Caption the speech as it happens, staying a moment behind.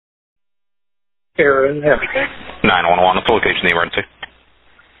Aaron. 911, what's the location of the emergency?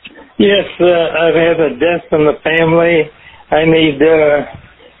 Yes, I've had a death in the family. I need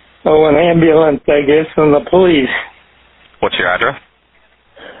an ambulance, I guess, from the police. What's your address?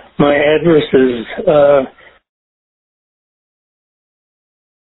 My address is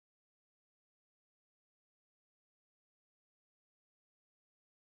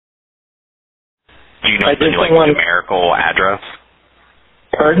Do you know the numerical address?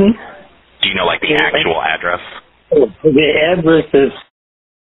 Pardon? Do you know the actual address? The address is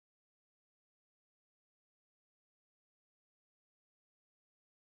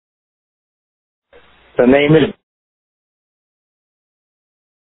the name is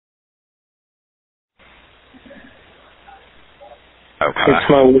Okay. It's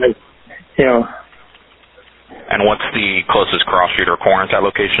my wife. Yeah. And what's the closest cross street or corner at that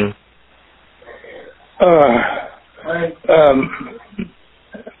location?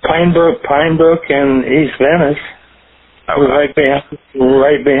 Pinebrook and East Venice. Okay.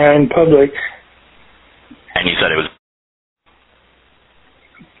 Right behind Publix. And you said it was...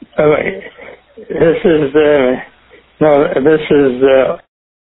 This is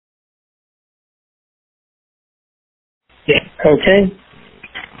okay.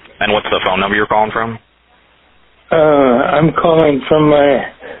 And what's the phone number you're calling from? I'm calling from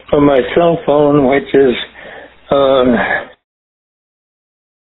my cell phone, which is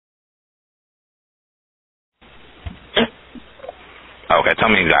Okay, tell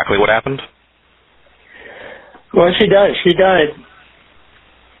me exactly what happened. Well, she died.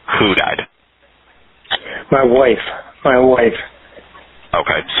 Who died? My wife.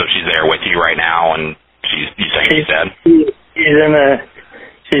 Okay, so she's there with you right now, and you saying she's dead?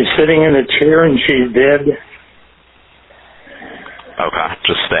 She's sitting in a chair and she's dead. Okay,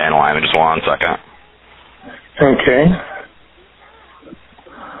 just stay in line just 1 second. Okay.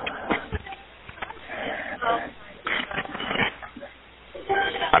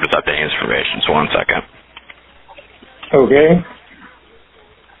 I'm just updating this information, just 1 second. Okay.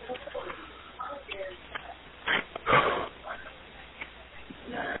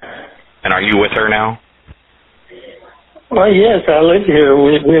 And are you with her now? Well, yes, I live here.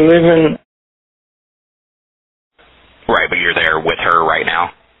 We live in... Right, but you're there with her right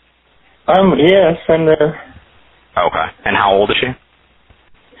now? Yes, I'm there. Okay. And how old is she?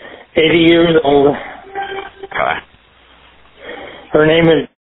 80 years old. Okay. Her name is...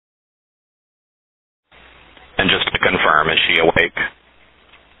 And just to confirm, is she awake?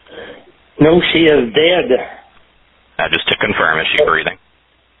 No, she is dead. Just to confirm, is she breathing?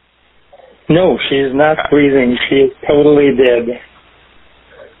 No, she is not breathing. She is totally dead.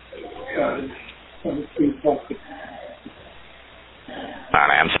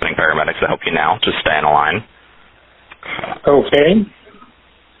 I'm sending paramedics to help you now. Just stay in a line. Okay.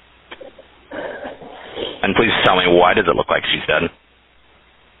 And please tell me, why does it look like she's dead?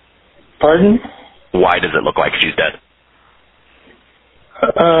 Pardon? Why does it look like she's dead?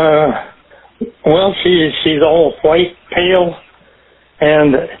 Well, she's all white, pale,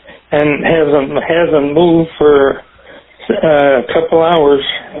 and hasn't moved for a couple hours.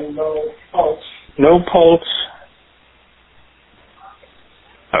 And no pulse. No pulse.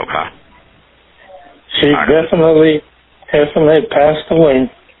 Okay. She definitely passed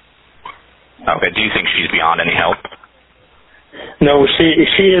away. Okay. Do you think she's beyond any help? No, she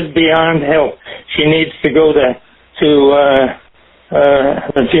is beyond help. She needs to go to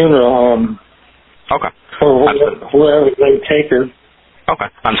the funeral home. Okay. Or wherever they take her. Okay.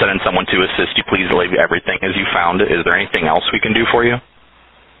 I'm sending someone to assist you. Please leave everything as you found it. Is there anything else we can do for you?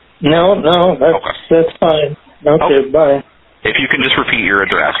 No, that's fine. Okay, bye. If you can just repeat your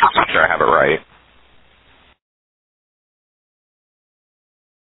address, just make sure I have it right.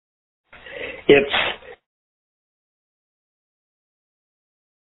 It's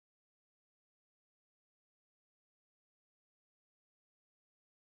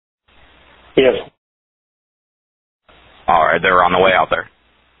yes. All right, they're on the way out there.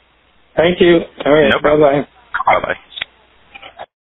 Thank you. All right, No problem. bye-bye. Bye-bye.